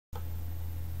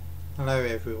Hello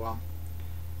everyone,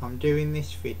 I'm doing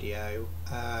this video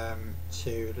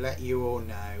to let you all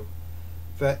know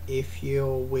that if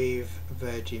you're with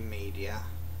Virgin Media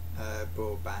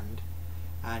broadband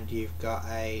and you've got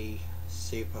a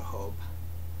Superhub,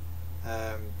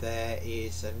 there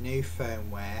is a new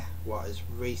firmware what has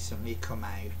recently come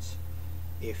out,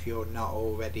 if you're not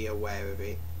already aware of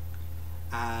it,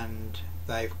 and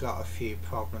they've got a few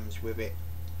problems with it.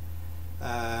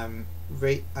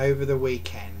 Over the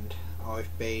weekend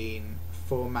I've been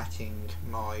formatting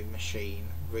my machine,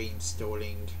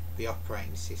 reinstalling the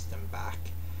operating system back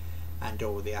and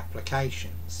all the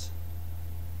applications.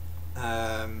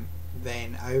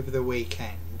 Then over the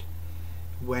weekend,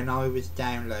 when I was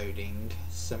downloading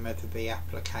some of the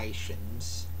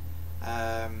applications,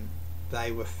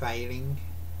 they were failing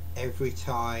every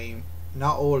time.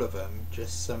 Not all of them,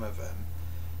 just some of them.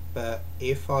 But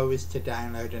if I was to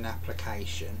download an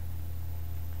application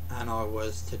and I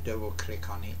was to double click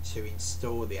on it to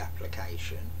install the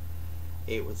application,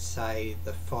 it would say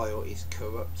the file is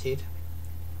corrupted.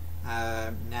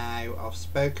 Now I've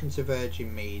spoken to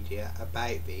Virgin Media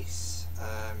about this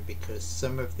because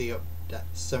some of the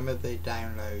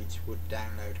downloads would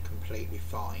download completely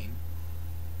fine,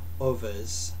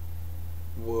 others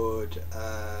would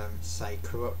say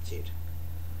corrupted.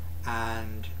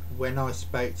 And when I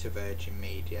spoke to Virgin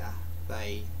Media,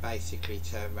 they basically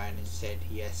turned around and said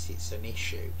yes, it's an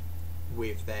issue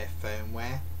with their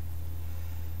firmware.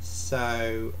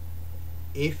 So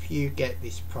if you get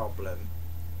this problem,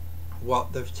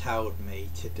 what they've told me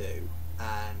to do,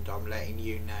 and I'm letting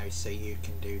you know so you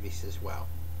can do this as well,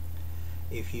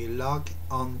 if you log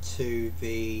onto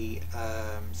the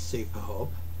Superhub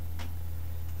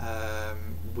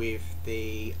with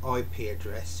the IP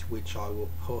address, which I will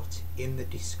put in the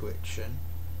description,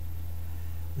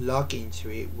 log into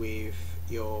it with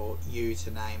your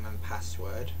username and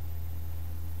password,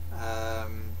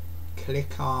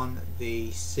 click on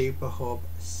the Superhub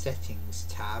settings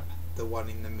tab, the one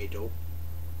in the middle,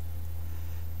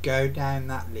 go down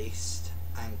that list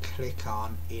and click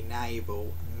on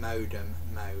enable modem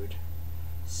mode.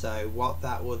 So what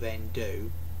that will then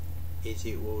do is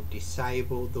it will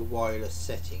disable the wireless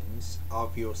settings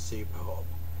of your Superhub,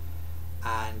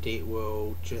 and it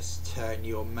will just turn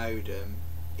your modem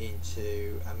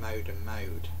into a modem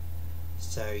mode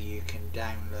so you can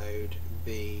download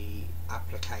the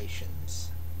applications.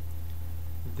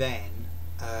 Then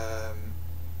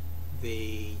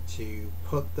to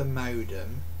put the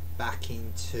modem back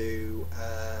into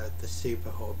the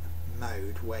Superhub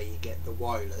mode where you get the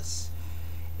wireless,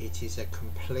 it is a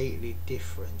completely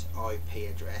different IP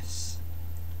address.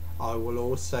 I will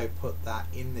also put that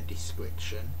in the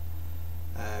description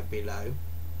below,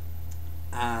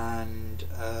 and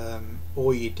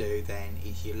all you do then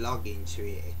is you log into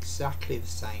it exactly the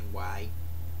same way,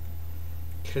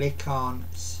 click on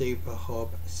Superhub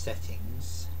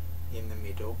settings in the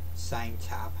middle, same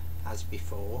tab as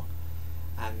before,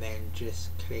 and then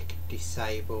just click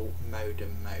disable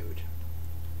modem mode.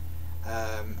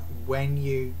 When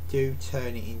you do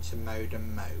turn it into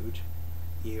modem mode,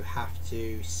 you have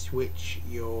to switch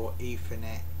your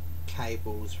Ethernet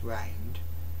cables round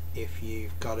if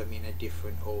you've got them in a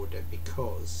different order,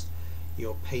 because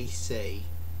your PC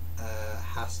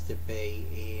has to be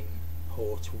in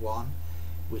port 1,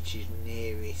 which is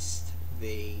nearest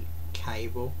the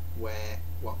cable where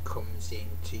what comes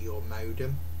into your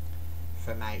modem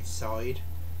from outside.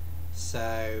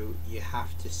 So you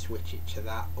have to switch it to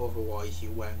that, otherwise you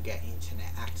won't get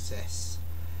internet access.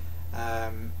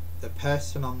 The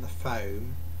person on the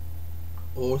phone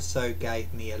also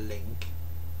gave me a link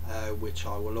which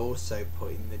I will also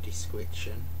put in the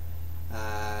description.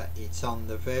 It's on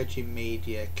the Virgin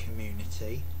Media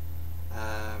community,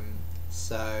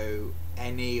 so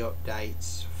any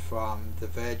updates from the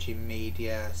Virgin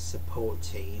Media support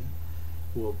team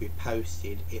will be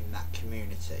posted in that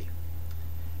community.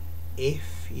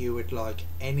 If you would like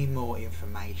any more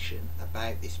information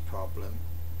about this problem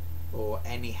or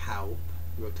any help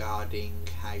regarding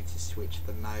how to switch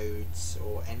the modes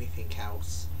or anything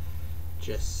else,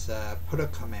 just put a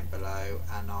comment below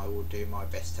and I will do my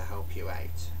best to help you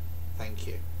out. Thank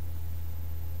you.